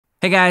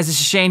Hey guys, this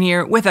is Shane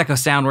here with Echo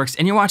Soundworks,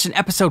 and you're watching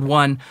episode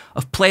 1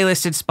 of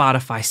Playlisted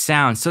Spotify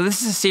Sounds. So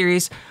this is a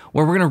series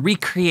where we're gonna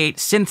recreate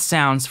synth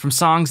sounds from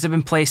songs that have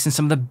been placed in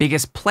some of the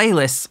biggest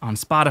playlists on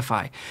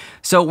Spotify.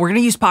 So we're gonna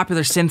use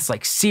popular synths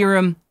like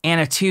SERUM,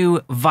 Anna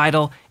 2,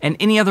 Vital, and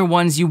any other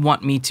ones you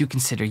want me to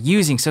consider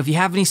using. So if you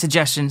have any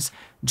suggestions,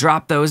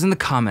 drop those in the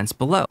comments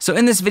below. So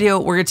in this video,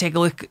 we're gonna take a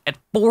look at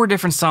 4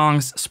 different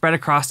songs spread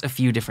across a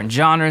few different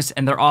genres,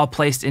 and they're all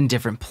placed in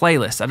different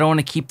playlists. I don't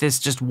wanna keep this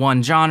just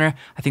one genre.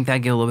 I think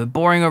that'd get a little bit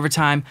boring over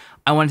time.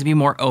 I want it to be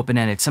more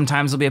open-ended.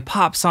 Sometimes it'll be a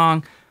pop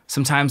song,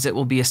 sometimes it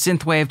will be a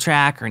synthwave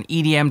track or an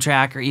EDM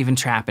track or even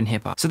trap and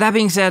hip hop. So that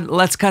being said,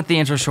 let's cut the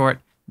intro short,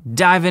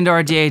 dive into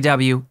our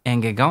DAW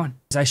and get going.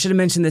 So I should have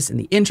mentioned this in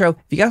the intro. If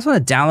you guys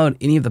want to download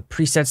any of the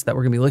presets that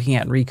we're gonna be looking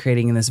at and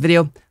recreating in this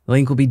video, the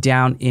link will be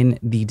down in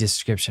the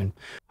description.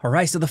 All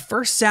right, so the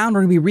first sound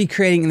we're gonna be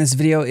recreating in this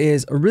video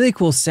is a really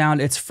cool sound.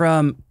 It's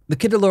from the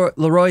Kid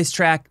Laroi's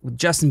track with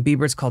Justin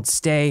Bieber. It's called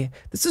Stay.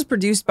 This is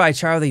produced by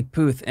Charlie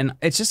Puth, and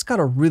it's just got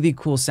a really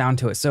cool sound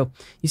to it. So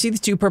you see the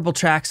 2 purple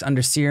tracks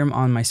under SERUM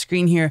on my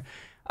screen here.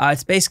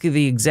 It's basically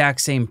the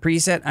exact same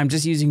preset. I'm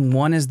just using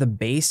one as the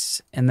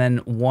bass and then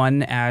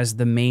one as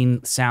the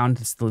main sound.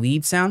 It's the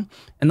lead sound.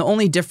 And the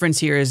only difference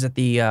here is that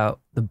the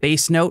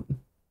bass note,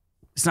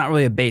 it's not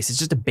really a bass, it's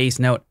just a bass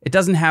note. It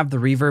doesn't have the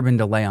reverb and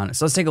delay on it.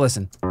 So let's take a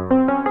listen.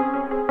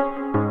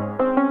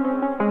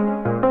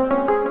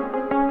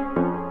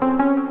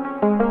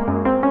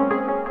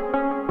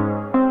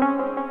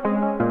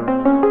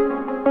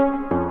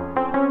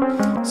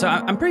 So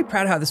I'm pretty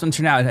proud of how this one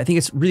turned out. I think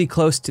it's really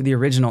close to the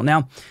original.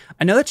 Now,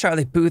 I know that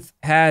Charlie Puth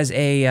has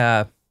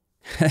a,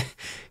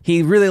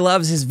 he really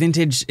loves his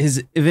vintage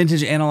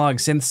analog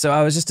synth, so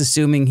I was just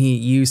assuming he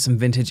used some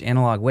vintage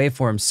analog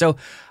waveforms. So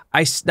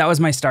that was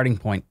my starting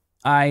point.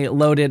 I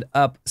loaded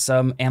up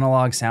some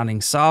analog sounding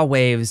saw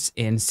waves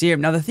in SERUM.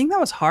 Now, the thing that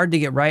was hard to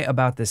get right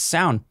about this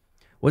sound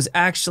was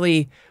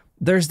actually,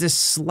 there's this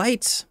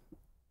slight,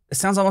 it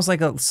sounds almost like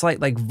a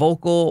slight like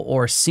vocal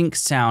or sync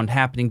sound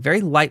happening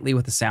very lightly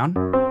with the sound.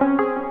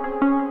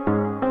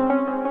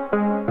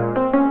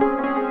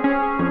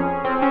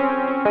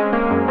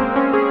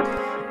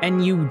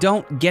 And you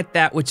don't get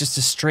that with just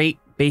a straight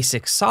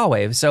basic saw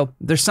wave. So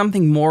there's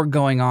something more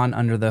going on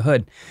under the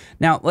hood.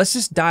 Now let's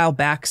just dial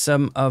back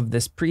some of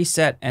this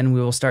preset and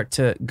we will start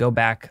to go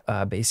back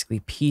basically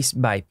piece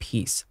by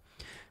piece.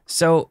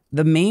 So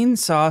the main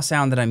saw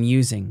sound that I'm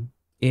using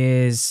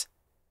is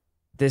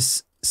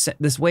this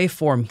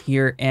waveform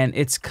here, and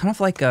it's kind of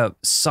like a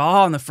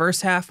saw on the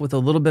first half with a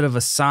little bit of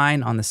a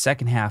sine on the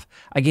second half.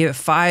 I gave it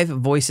 5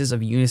 voices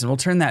of unison. We'll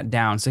turn that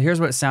down. So here's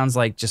what it sounds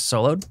like just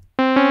soloed.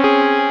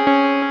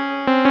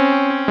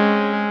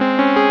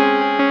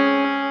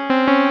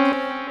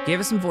 Gave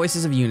it some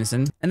voices of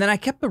unison, and then I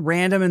kept the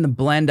random and the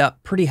blend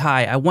up pretty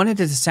high. I wanted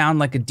it to sound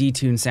like a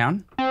detune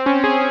sound. And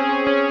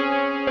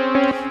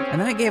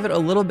then I gave it a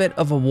little bit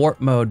of a warp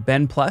mode,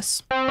 bend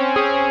plus.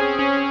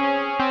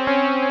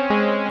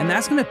 And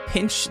that's gonna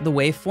pinch the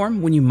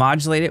waveform when you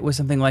modulate it with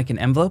something like an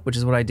envelope, which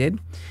is what I did.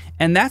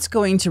 And that's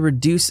going to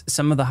reduce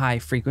some of the high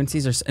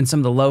frequencies and some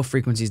of the low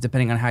frequencies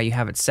depending on how you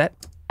have it set.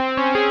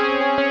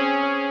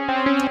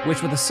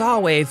 Which with a saw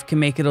wave can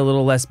make it a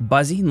little less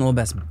buzzy and a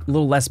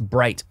little less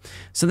bright.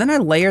 So then I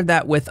layered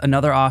that with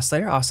another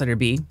oscillator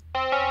B.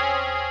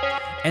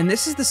 And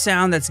this is the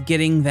sound that's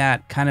getting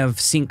that kind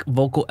of sync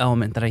vocal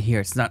element that I hear.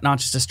 It's not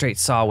just a straight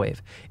saw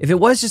wave. If it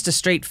was just a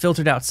straight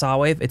filtered out saw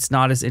wave, it's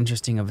not as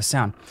interesting of a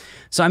sound.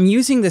 So I'm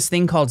using this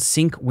thing called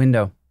sync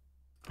window.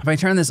 If I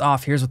turn this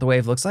off, here's what the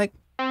wave looks like.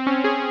 It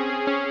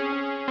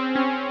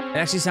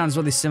actually sounds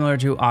really similar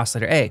to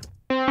oscillator A,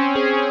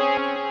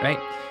 right?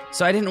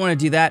 So I didn't want to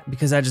do that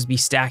because I'd just be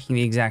stacking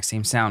the exact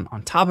same sound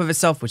on top of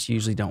itself, which you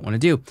usually don't want to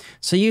do.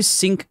 So I used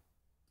sync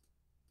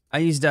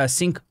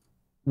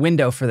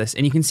window for this,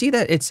 and you can see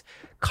that it's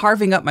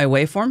carving up my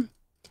waveform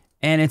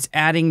and it's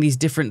adding these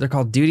different, they're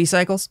called duty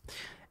cycles.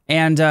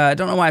 And I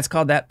don't know why it's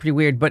called that, pretty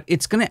weird, but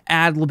it's gonna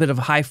add a little bit of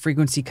high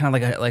frequency, kind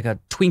of like a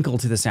twinkle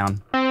to the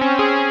sound.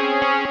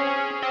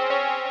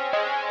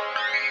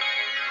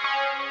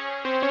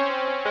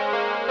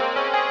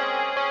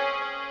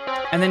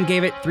 And then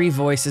gave it 3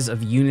 voices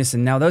of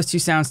unison. Now those 2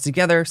 sounds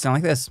together sound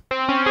like this.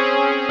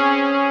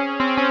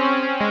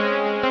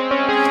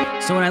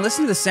 So when I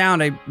listened to the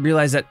sound, I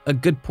realized that a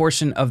good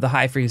portion of the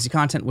high frequency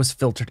content was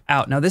filtered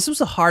out. Now this was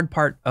the hard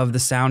part of the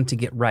sound to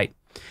get right.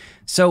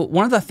 So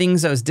one of the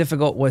things that was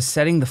difficult was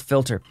setting the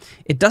filter.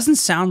 It doesn't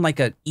sound like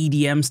an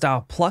EDM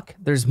style pluck.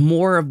 There's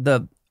more of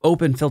the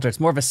open filter. It's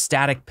more of a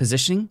static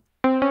positioning.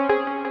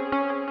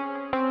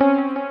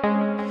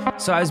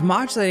 So I was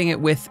modulating it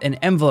with an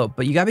envelope,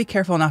 but you gotta be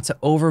careful not to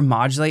over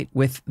modulate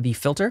with the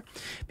filter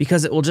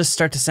because it will just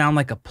start to sound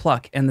like a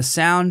pluck. And the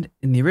sound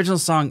in the original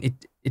song,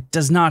 it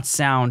does not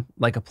sound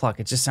like a pluck.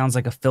 It just sounds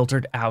like a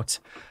filtered out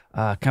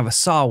kind of a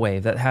saw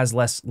wave that has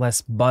less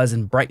buzz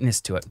and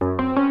brightness to it.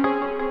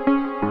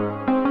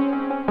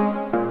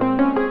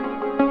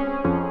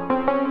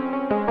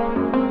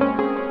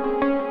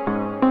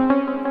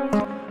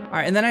 All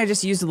right, and then I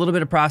just used a little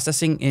bit of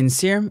processing in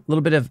SERUM, a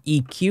little bit of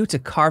EQ to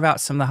carve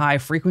out some of the high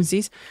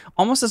frequencies,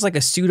 almost as like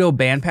a pseudo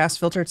bandpass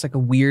filter. It's like a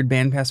weird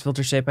bandpass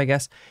filter shape, I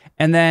guess.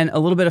 And then a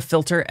little bit of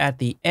filter at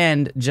the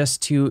end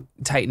just to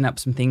tighten up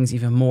some things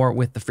even more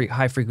with the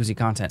high frequency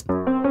content.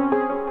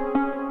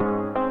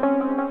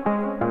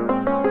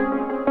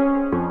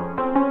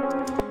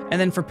 And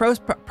then for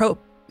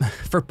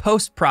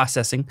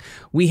post-processing,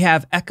 we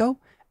have echo,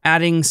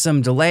 adding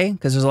some delay,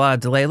 because there's a lot of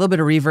delay, a little bit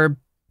of reverb.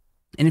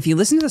 And if you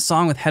listen to the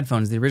song with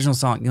headphones, the original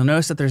song, you'll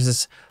notice that there's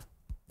this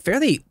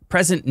fairly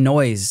present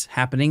noise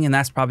happening, and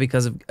that's probably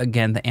because of,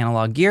 again, the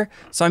analog gear.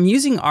 So I'm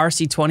using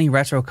RC20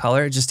 retro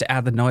color just to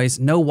add the noise.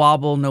 No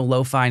wobble, no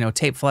lo-fi, no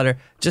tape flutter,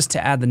 just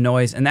to add the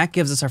noise, and that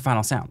gives us our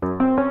final sound. All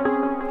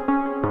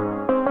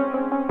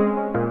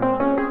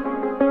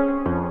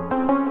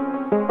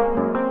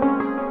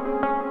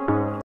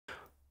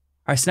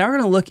right, so now we're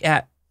gonna look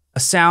at a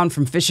sound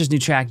from Fisher's new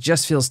track,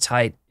 Just Feels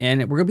Tight,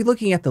 and we're gonna be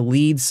looking at the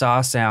lead saw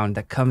sound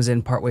that comes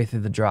in partway through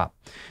the drop.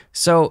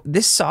 So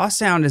this saw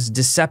sound is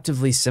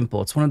deceptively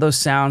simple. It's one of those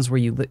sounds where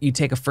you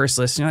take a first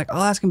listen, you're like, oh,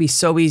 that's gonna be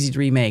so easy to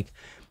remake.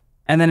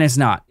 And then it's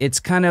not. It's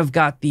kind of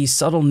got these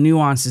subtle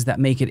nuances that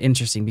make it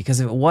interesting, because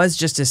if it was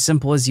just as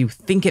simple as you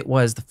think it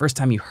was the first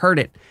time you heard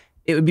it,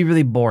 it would be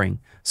really boring.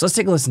 So let's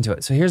take a listen to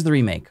it. So here's the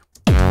remake.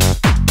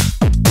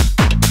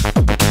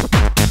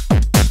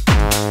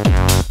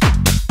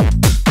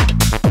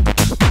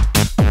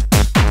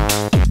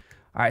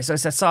 All right, so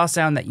it's that saw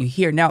sound that you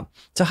hear. Now,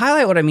 to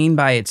highlight what I mean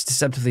by it's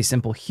deceptively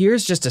simple,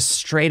 here's just a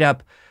straight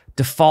up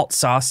default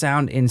saw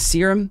sound in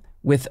SERUM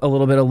with a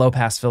little bit of low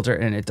pass filter,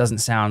 and it doesn't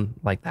sound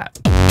like that.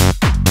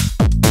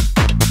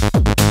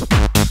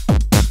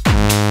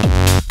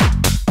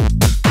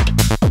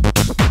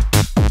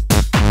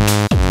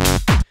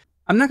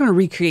 I'm not gonna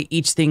recreate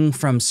each thing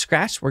from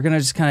scratch. We're gonna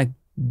just kind of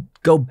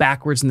go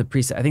backwards in the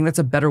preset. I think that's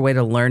a better way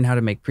to learn how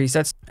to make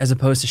presets, as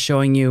opposed to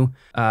showing you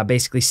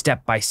basically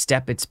step by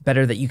step. It's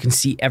better that you can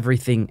see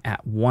everything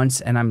at once.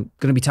 And I'm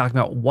gonna be talking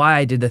about why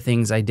I did the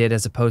things I did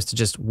as opposed to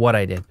just what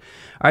I did. All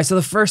right, so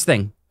the first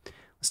thing,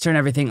 let's turn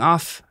everything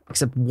off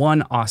except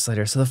one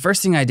oscillator. So the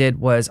first thing I did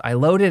was I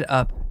loaded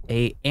up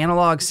a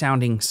analog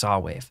sounding saw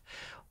wave.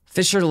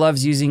 Fisher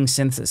loves using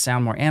synths that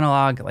sound more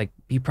analog. Like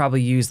he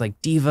probably used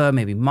like Diva,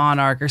 maybe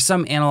Monarch, or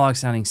some analog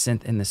sounding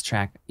synth in this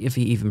track, if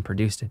he even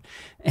produced it.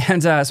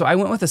 And so I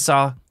went with a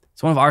saw.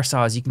 It's one of our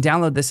saws. You can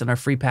download this in our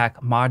free pack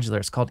modular.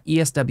 It's called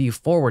ESW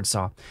Forward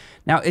Saw.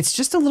 Now it's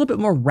just a little bit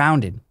more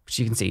rounded, which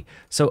you can see.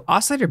 So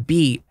oscillator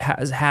B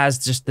has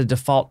just the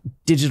default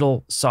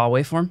digital saw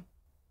waveform.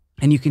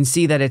 And you can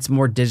see that it's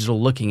more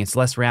digital looking. It's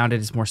less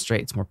rounded, it's more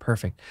straight, it's more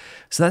perfect.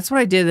 So that's what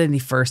I did in the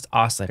first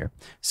oscillator.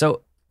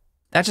 So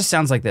that just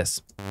sounds like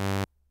this.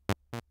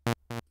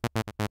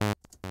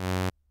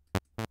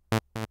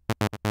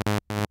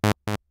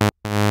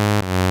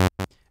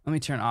 Let me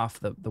turn off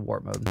the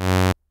warp mode.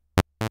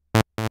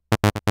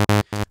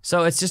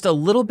 So it's just a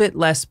little bit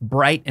less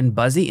bright and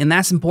buzzy, and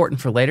that's important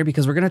for later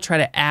because we're gonna try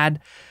to add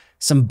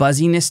some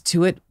buzziness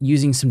to it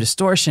using some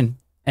distortion,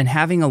 and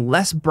having a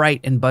less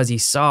bright and buzzy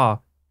saw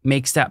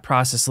makes that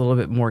process a little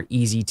bit more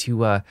easy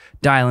to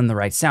dial in the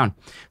right sound.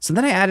 So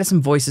then I added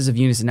some voices of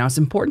unison. Now it's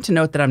important to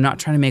note that I'm not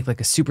trying to make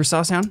like a super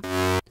saw sound.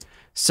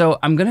 So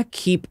I'm gonna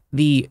keep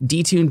the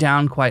detune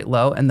down quite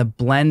low and the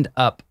blend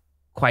up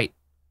quite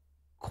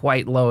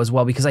low as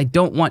well, because I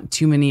don't want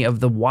too many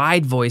of the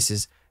wide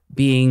voices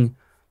being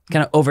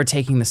kind of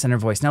overtaking the center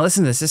voice. Now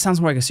listen to this. This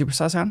sounds more like a super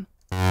saw sound.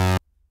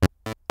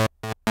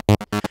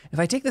 If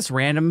I take this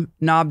random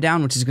knob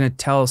down, which is going to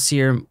tell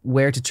SERUM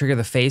where to trigger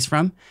the phase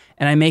from,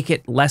 and I make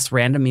it less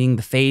random, meaning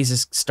the phase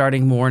is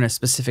starting more in a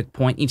specific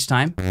point each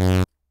time,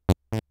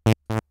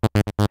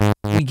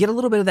 we get a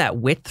little bit of that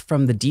width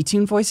from the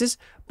detune voices,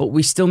 but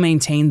we still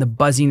maintain the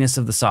buzziness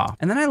of the saw.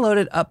 And then I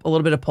loaded up a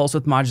little bit of pulse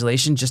width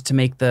modulation just to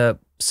make the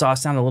saw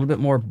sound a little bit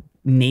more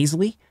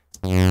nasally.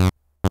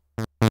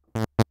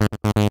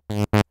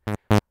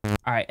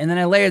 All right, and then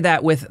I layered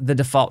that with the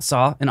default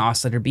saw, an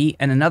oscillator B,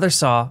 and another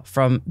saw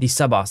from the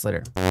sub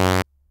oscillator.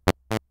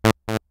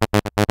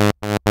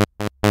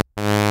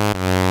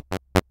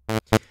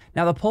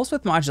 Now the pulse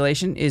width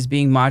modulation is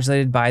being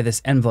modulated by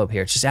this envelope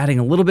here. It's just adding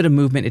a little bit of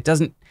movement. It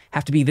doesn't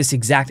have to be this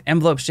exact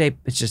envelope shape.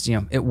 It's just, you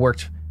know, it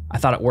worked. I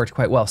thought it worked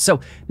quite well.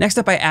 So next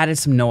up, I added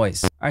some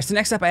noise. All right, so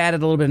next up, I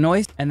added a little bit of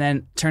noise and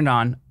then turned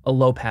on a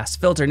low pass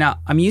filter. Now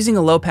I'm using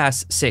a low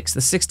pass 6. The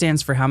 6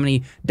 stands for how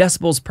many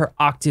decibels per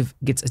octave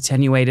gets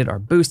attenuated or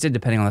boosted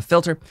depending on the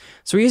filter.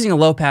 So we're using a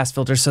low pass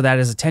filter, so that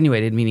is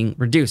attenuated, meaning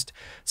reduced.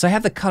 So I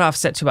have the cutoff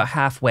set to about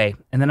halfway,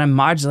 and then I'm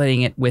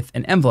modulating it with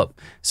an envelope.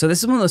 So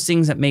this is one of those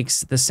things that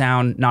makes the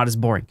sound not as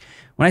boring.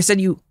 When I said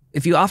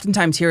if you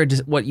oftentimes hear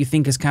what you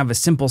think is kind of a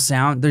simple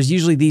sound, there's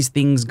usually these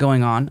things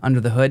going on under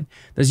the hood.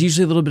 There's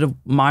usually a little bit of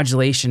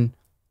modulation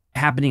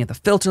happening at the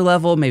filter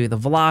level, maybe the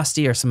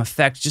velocity or some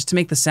effect, just to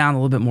make the sound a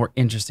little bit more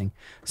interesting.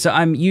 So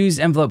I'm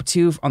used envelope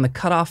 2 on the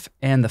cutoff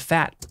and the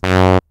fat.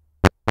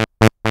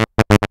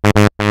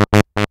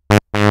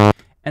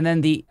 And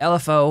then the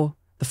LFO,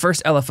 the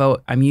first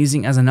LFO, I'm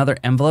using as another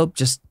envelope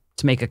just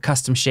to make a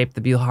custom shape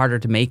that'd be harder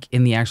to make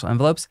in the actual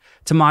envelopes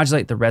to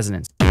modulate the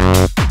resonance.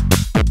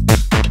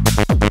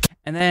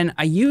 And then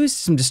I used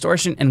some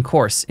distortion and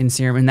coarse in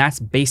SERUM, and that's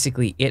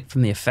basically it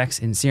from the effects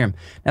in SERUM.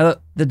 Now,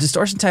 the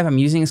distortion type I'm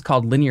using is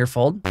called linear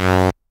fold.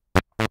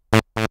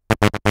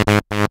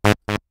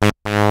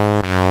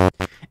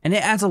 And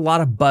it adds a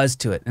lot of buzz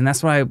to it, and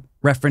that's what I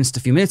referenced a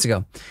few minutes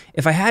ago.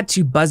 If I had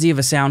too buzzy of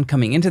a sound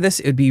coming into this,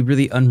 it would be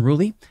really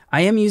unruly.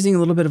 I am using a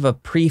little bit of a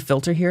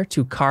pre-filter here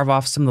to carve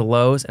off some of the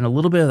lows and a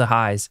little bit of the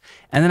highs.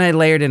 And then I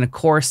layered in a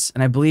coarse,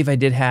 and I believe I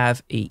did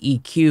have a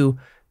EQ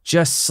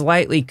just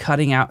slightly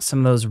cutting out some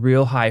of those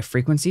real high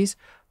frequencies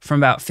from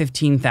about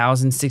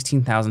 15,000,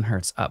 16,000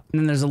 hertz up. And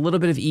then there's a little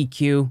bit of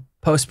EQ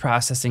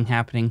post-processing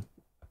happening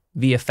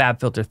via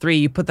FabFilter 3.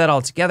 You put that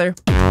all together.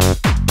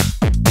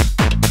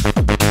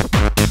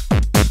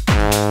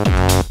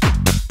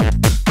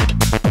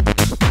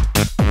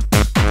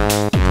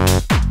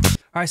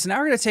 All right, so now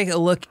we're gonna take a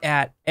look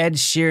at Ed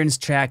Sheeran's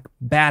track,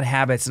 Bad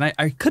Habits. And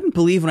I couldn't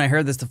believe when I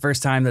heard this the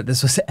first time that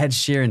this was Ed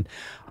Sheeran.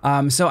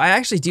 So I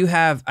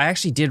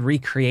actually did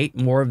recreate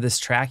more of this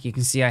track. You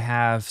can see I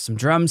have some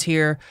drums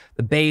here,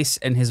 the bass,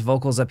 and his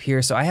vocals up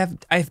here. So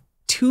I've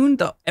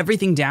tuned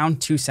everything down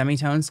to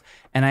semitones,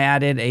 and I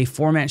added a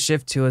format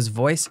shift to his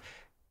voice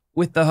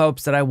with the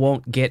hopes that I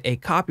won't get a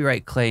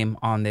copyright claim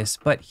on this.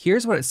 But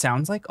here's what it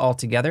sounds like all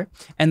together.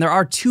 And there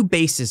are two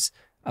basses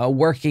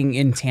working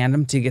in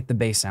tandem to get the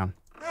bass sound.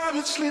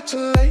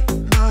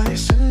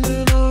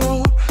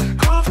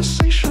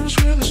 Conversations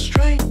with a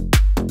stranger.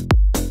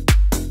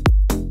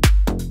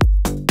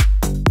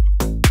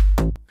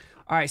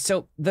 All right,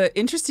 so the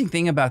interesting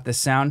thing about this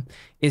sound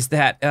is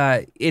that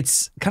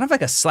it's kind of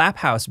like a slap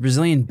house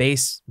Brazilian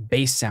bass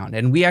sound.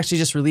 And we actually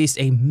just released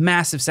a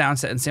massive sound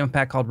set in sample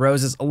pack called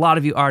Roses. A lot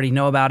of you already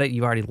know about it.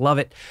 You already love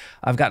it.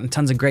 I've gotten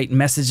tons of great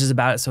messages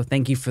about it, so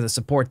thank you for the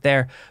support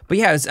there. But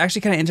yeah, it's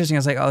actually kind of interesting. I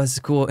was like, oh, this is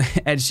cool.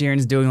 Ed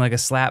Sheeran's doing like a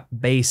slap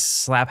bass,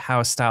 slap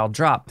house style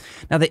drop.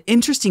 Now, the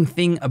interesting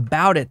thing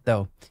about it,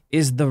 though,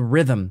 is the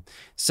rhythm.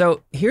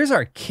 So here's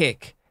our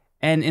kick.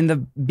 And in the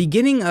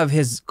beginning of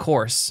his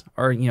course,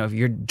 or if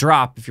your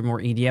drop, if you're more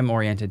EDM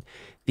oriented,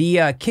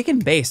 the kick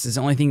and bass is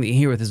the only thing that you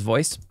hear with his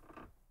voice.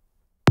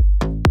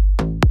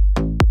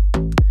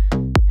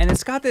 And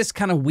it's got this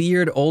kind of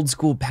weird old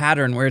school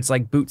pattern where it's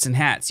like boots and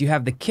hats. You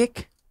have the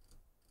kick,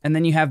 and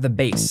then you have the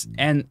bass,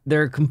 and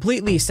they're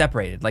completely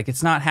separated. Like,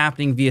 it's not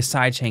happening via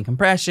sidechain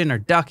compression or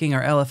ducking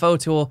or LFO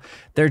tool.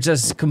 They're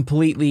just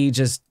completely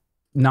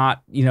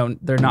not,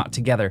 they're not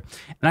together.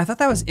 And I thought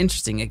that was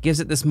interesting. It gives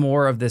it this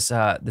more of this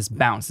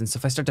bounce. And so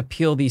if I start to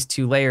peel these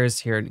two layers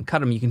here and cut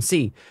them, you can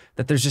see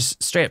that there's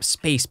just straight up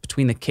space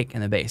between the kick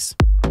and the bass.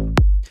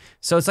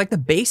 So it's like the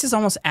bass is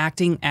almost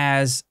acting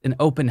as an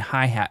open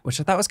hi-hat, which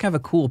I thought was kind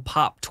of a cool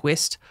pop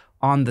twist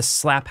on the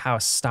slap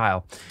house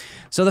style.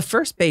 So the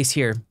first bass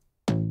here,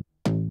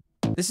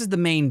 this is the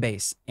main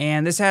bass,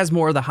 and this has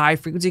more of the high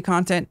frequency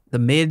content, the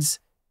mids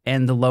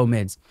and the low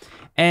mids.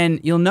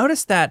 And you'll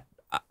notice that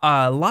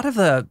a lot of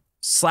the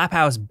slap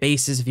house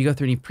basses, if you go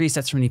through any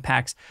presets from any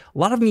packs, a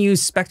lot of them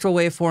use spectral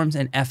waveforms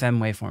and FM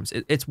waveforms.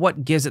 It's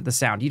what gives it the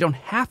sound. You don't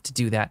have to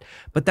do that,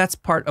 but that's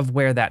part of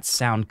where that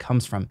sound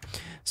comes from.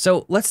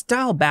 So let's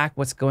dial back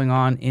what's going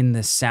on in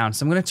this sound.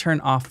 So I'm going to turn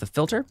off the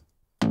filter,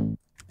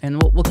 and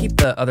we'll keep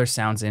the other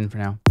sounds in for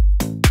now.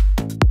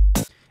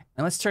 And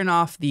let's turn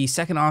off the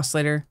second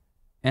oscillator,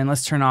 and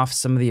let's turn off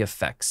some of the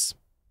effects.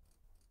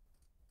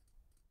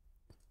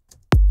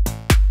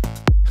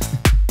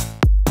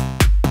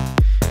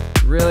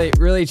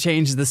 Really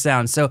changes the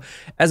sound. So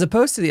as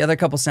opposed to the other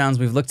couple sounds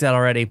we've looked at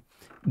already,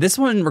 this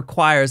one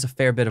requires a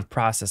fair bit of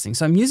processing.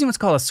 So I'm using what's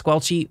called a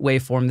squelchy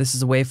waveform. This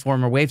is a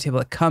waveform or wavetable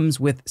that comes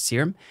with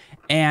SERUM,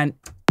 and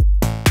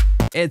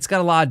it's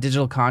got a lot of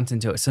digital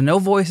content to it. So no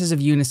voices of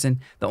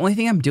unison. The only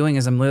thing I'm doing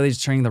is I'm literally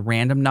just turning the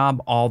random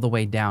knob all the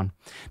way down.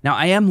 Now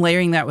I am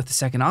layering that with the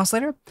second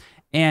oscillator,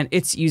 and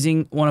it's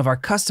using one of our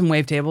custom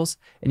wavetables,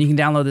 and you can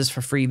download this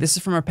for free. This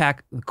is from our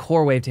pack, the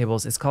core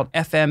wavetables. It's called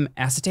FM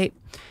Acetate.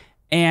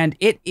 And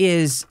it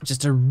is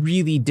just a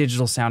really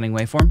digital sounding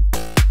waveform.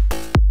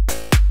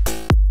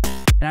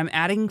 And I'm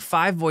adding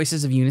 5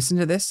 voices of unison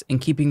to this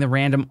and keeping the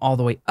random all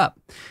the way up.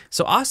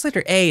 So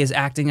oscillator A is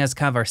acting as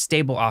kind of our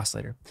stable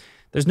oscillator.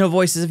 There's no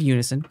voices of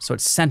unison, so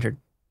it's centered.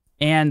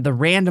 And the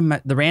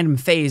random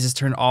phase is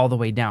turned all the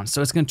way down.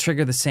 So it's gonna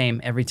trigger the same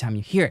every time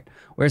you hear it.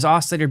 Whereas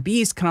oscillator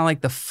B is kind of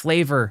like the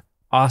flavor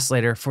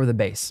oscillator for the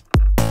bass.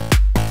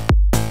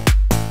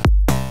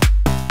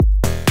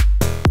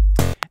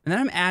 And then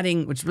I'm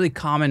adding, which is really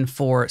common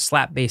for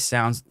slap bass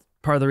sounds,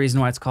 part of the reason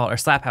why it's called, or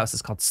slap house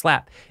is called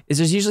slap, is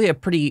there's usually a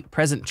pretty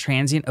present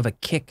transient of a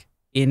kick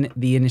in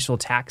the initial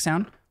attack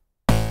sound.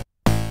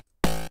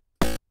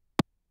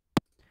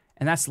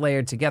 And that's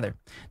layered together.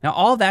 Now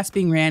all that's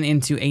being ran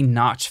into a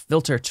notch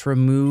filter to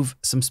remove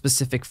some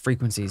specific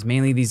frequencies,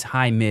 mainly these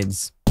high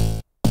mids.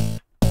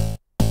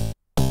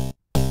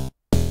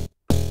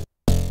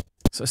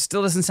 So it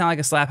still doesn't sound like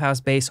a slap house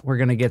bass. We're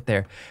gonna get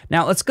there.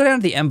 Now let's go down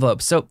to the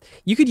envelope. So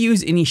you could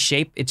use any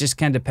shape. It just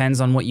kind of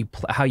depends on what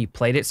how you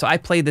played it. So I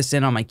played this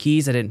in on my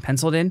keys. I didn't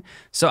pencil it in.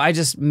 So I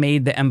just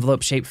made the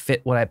envelope shape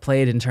fit what I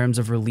played in terms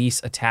of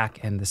release, attack,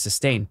 and the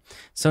sustain.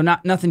 So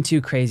nothing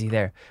too crazy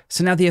there.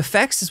 So now the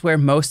effects is where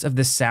most of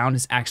this sound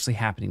is actually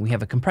happening. We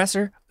have a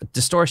compressor, a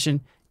distortion,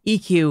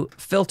 EQ,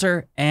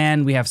 filter,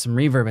 and we have some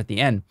reverb at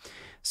the end.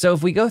 So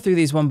if we go through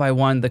these one by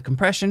one, the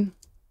compression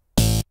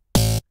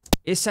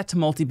is set to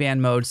multiband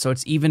mode, so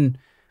it's even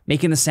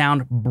making the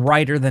sound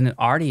brighter than it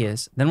already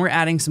is. Then we're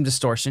adding some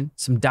distortion,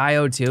 some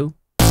diode too.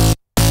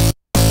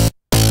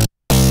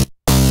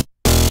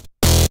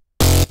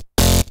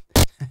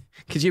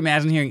 Could you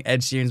imagine hearing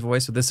Ed Sheeran's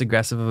voice with this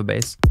aggressive of a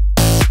bass?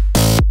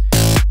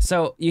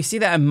 So you see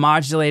that I'm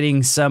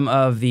modulating some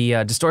of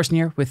the distortion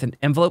here with an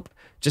envelope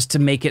just to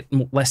make it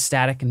less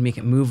static and make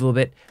it move a little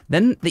bit.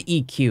 Then the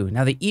EQ.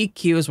 Now the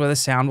EQ is where the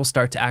sound will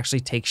start to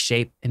actually take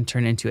shape and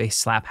turn into a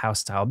slap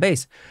house style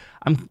bass.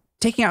 I'm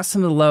taking out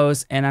some of the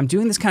lows and I'm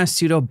doing this kind of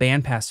pseudo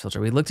bandpass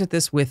filter. We looked at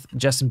this with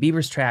Justin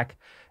Bieber's track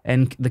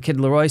and the kid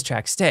Laroi's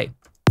track, Stay.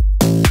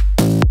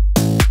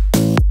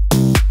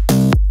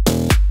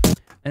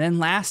 And then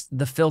last,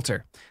 the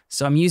filter.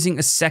 So I'm using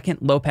a second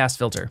low pass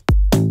filter.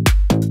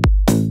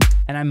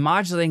 And I'm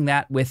modulating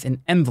that with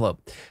an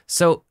envelope.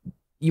 So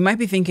you might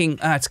be thinking,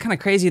 it's kind of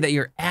crazy that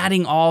you're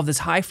adding all of this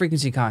high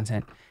frequency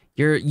content.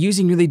 You're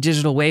using really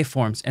digital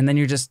waveforms and then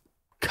you're just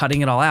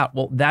cutting it all out.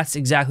 Well, that's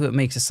exactly what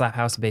makes a slap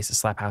house bass a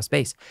slap house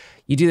bass.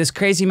 You do this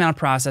crazy amount of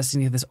processing,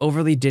 you have this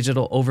overly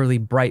digital, overly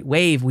bright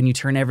wave when you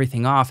turn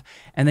everything off,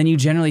 and then you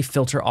generally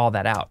filter all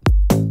that out.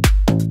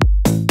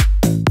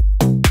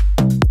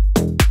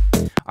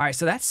 All right,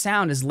 so that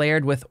sound is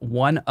layered with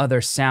one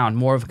other sound,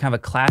 more of kind of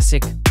a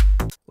classic,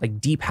 like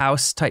deep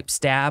house type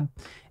stab,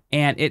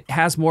 and it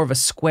has more of a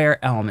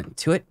square element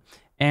to it.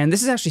 And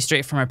this is actually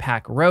straight from our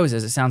pack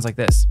Roses. It sounds like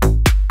this.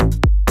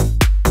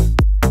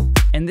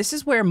 And this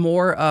is where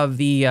more of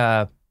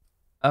the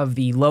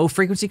low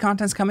frequency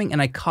content's coming,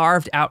 and I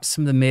carved out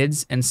some of the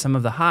mids and some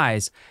of the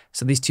highs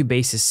so these two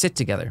basses sit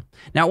together.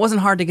 Now, it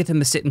wasn't hard to get them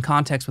to sit in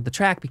context with the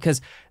track because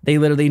they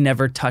literally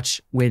never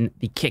touch when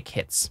the kick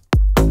hits.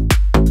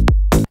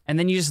 And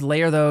then you just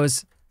layer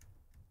those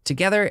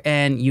together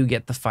and you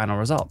get the final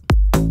result.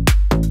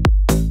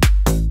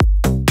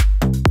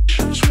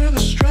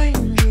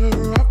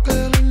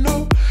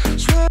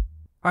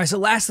 All right, so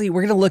lastly,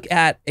 we're gonna look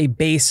at a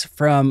bass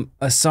from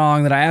a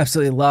song that I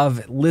absolutely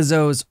love,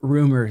 Lizzo's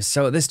Rumors.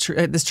 So this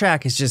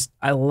track is just,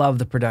 I love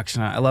the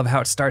production. I love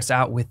how it starts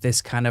out with this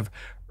kind of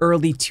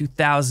early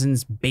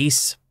 2000s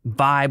bass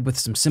vibe with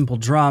some simple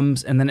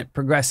drums, and then it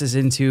progresses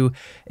into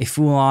a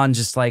full-on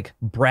just like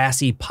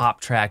brassy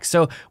pop track.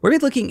 So we're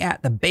looking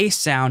at the bass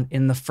sound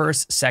in the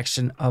first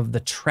section of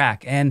the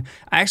track, and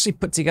I actually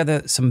put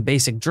together some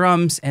basic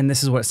drums, and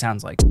this is what it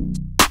sounds like.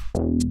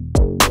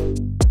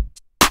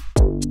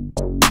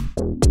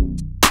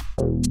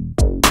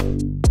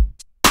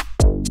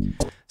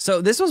 So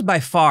this was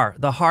by far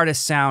the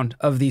hardest sound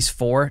of these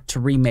four to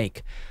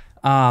remake.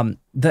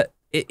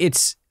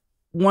 It's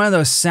one of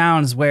those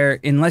sounds where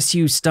unless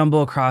you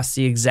stumble across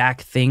the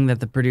exact thing that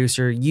the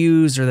producer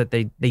used or that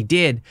they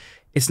did,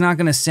 it's not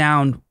gonna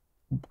sound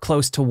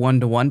close to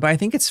one-to-one, but I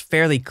think it's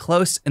fairly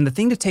close. And the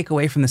thing to take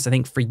away from this, I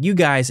think for you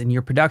guys and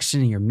your production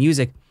and your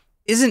music,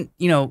 isn't,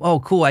 you know, oh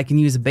cool, I can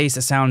use a bass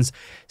that sounds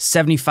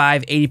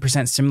 75,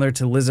 80% similar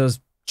to Lizzo's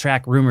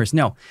track Rumors.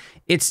 No,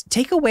 it's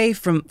take away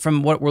from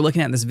what we're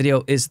looking at in this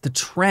video is the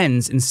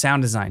trends in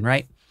sound design,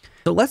 right?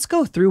 So let's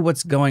go through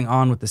what's going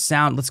on with the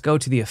sound. Let's go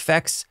to the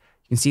effects.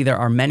 You can see there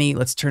are many.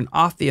 Let's turn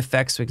off the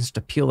effects so we can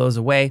start to peel those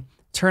away.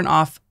 Turn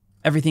off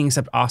everything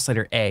except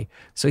oscillator A.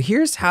 So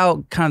here's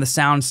how kind of the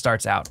sound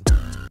starts out.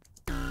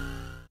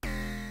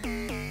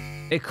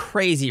 It's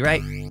crazy,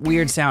 right?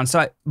 Weird sound.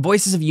 So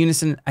voices of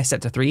unison, I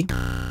set to 3.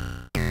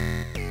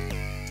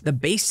 The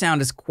bass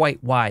sound is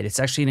quite wide. It's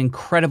actually an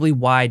incredibly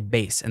wide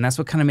bass, and that's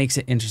what kind of makes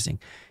it interesting.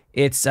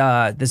 It's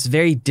this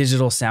very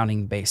digital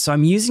sounding bass. So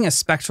I'm using a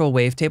spectral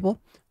wavetable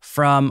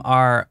from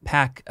our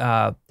pack,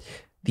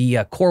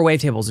 the core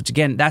wavetables, which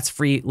again, that's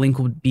free. Link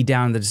will be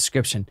down in the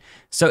description.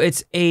 So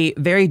it's a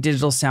very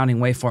digital sounding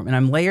waveform, and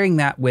I'm layering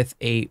that with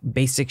a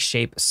basic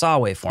shape saw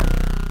waveform.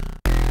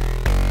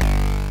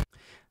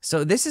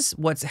 So this is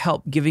what's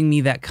helped giving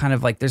me that kind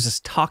of like, there's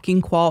this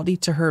talking quality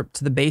to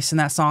the bass in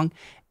that song.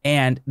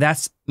 And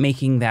that's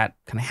making that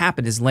kind of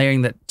happen, is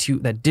layering that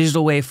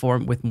digital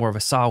waveform with more of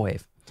a saw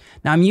wave.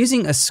 Now I'm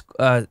using a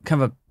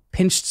kind of a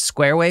pinched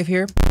square wave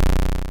here.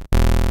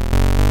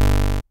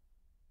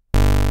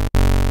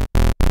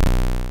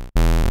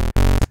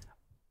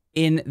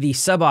 In the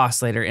sub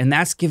oscillator, and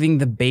that's giving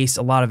the bass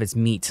a lot of its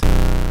meat.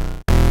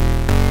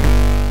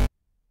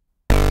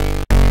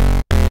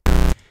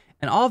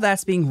 And all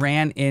that's being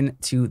ran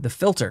into the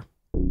filter.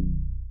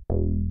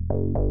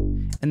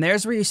 And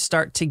there's where you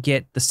start to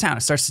get the sound.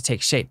 It starts to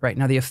take shape, right?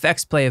 Now the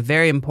effects play a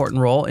very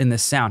important role in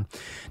this sound.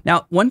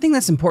 Now, one thing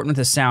that's important with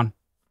this sound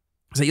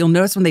is that you'll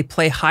notice when they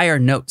play higher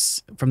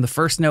notes from the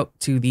first note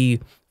to the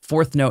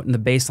fourth note in the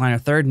bass line or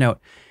third note,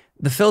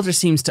 the filter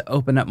seems to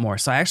open up more.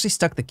 So I actually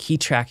stuck the key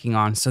tracking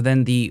on, so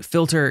then the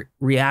filter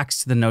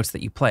reacts to the notes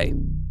that you play.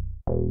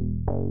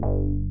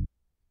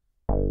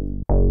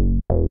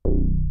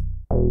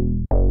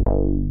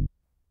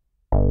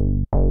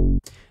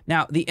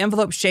 Now, the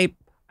envelope shape,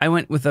 I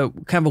went with a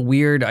kind of a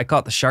weird, I call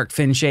it the shark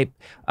fin shape.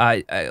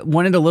 I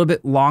wanted a little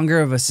bit longer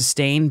of a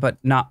sustain, but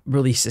not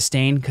really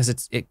sustain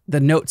because the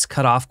notes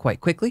cut off quite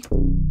quickly.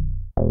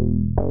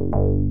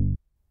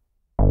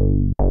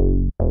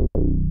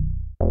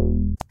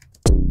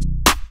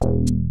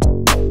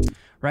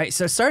 Right,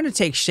 so it's starting to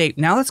take shape.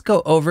 Now let's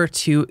go over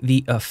to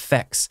the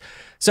effects.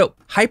 So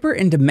hyper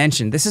and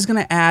dimension, this is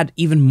gonna add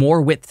even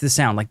more width to the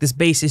sound. Like this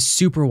bass is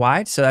super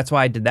wide, so that's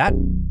why I did that.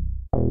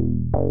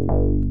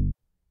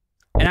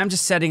 And I'm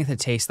just setting it to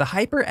taste. The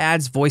hyper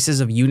adds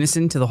voices of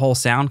unison to the whole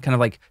sound, kind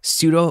of like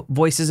pseudo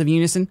voices of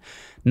unison,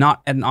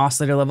 not at an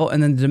oscillator level.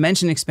 And then the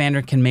dimension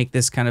expander can make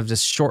this kind of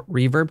just short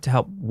reverb to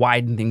help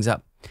widen things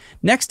up.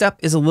 Next up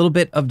is a little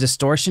bit of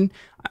distortion,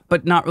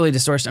 but not really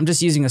distortion. I'm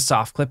just using a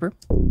soft clipper.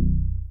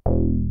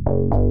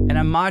 And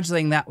I'm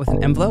modulating that with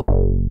an envelope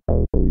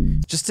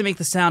just to make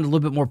the sound a little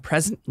bit more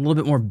present, a little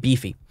bit more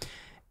beefy.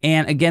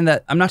 And again,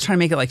 I'm not trying to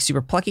make it like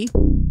super plucky,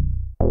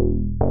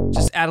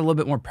 just add a little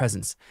bit more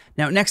presence.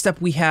 Now, next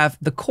up we have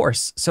the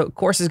chorus. So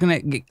chorus is gonna,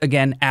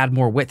 again, add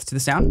more width to the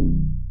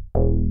sound.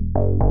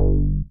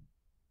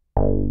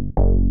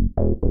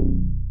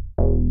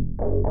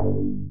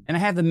 And I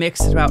have the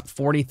mix at about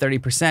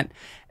 40-30%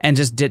 and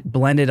just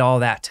blended all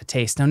that to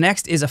taste. Now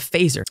next is a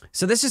phaser.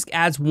 So this just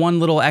adds one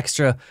little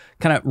extra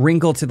kind of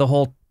wrinkle to the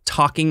whole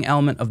talking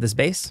element of this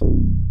bass.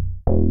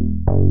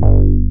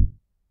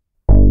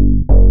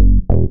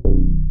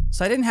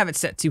 So I didn't have it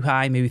set too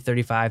high, maybe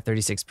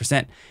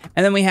 35-36%.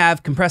 And then we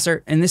have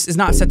compressor, and this is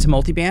not set to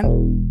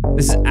multiband.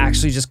 This is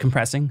actually just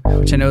compressing,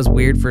 which I know is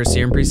weird for a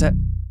SERUM preset.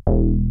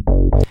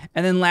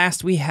 And then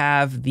last we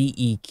have the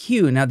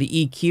EQ. Now the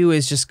EQ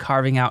is just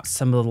carving out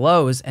some of the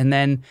lows, and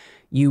then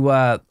you,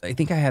 I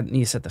think I need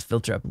to set the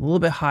filter up a little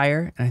bit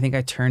higher, and I think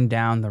I turned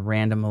down the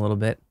random a little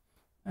bit,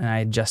 and I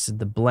adjusted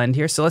the blend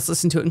here. So let's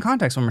listen to it in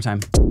context one more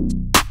time.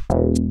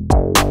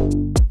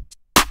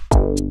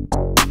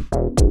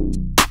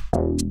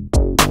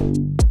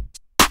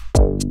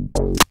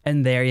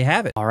 And there you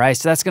have it. All right,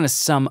 so that's gonna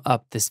sum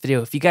up this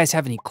video. If you guys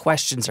have any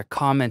questions or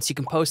comments, you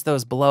can post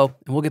those below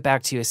and we'll get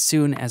back to you as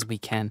soon as we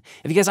can.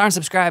 If you guys aren't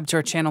subscribed to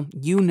our channel,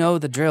 you know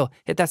the drill.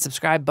 Hit that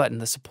subscribe button.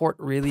 The support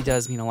really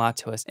does mean a lot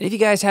to us. And if you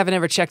guys haven't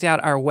ever checked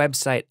out our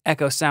website,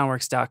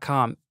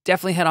 echosoundworks.com,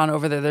 definitely head on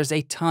over there. There's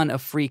a ton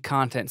of free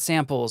content,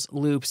 samples,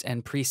 loops,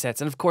 and presets.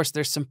 And of course,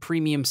 there's some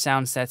premium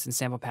sound sets and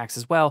sample packs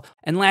as well.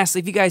 And lastly,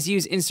 if you guys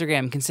use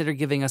Instagram, consider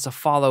giving us a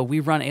follow. We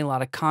run a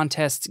lot of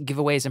contests,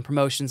 giveaways, and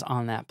promotions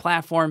on that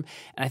platform.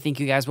 And I think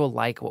you guys will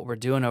like what we're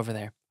doing over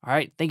there. All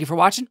right, thank you for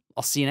watching.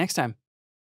 I'll see you next time.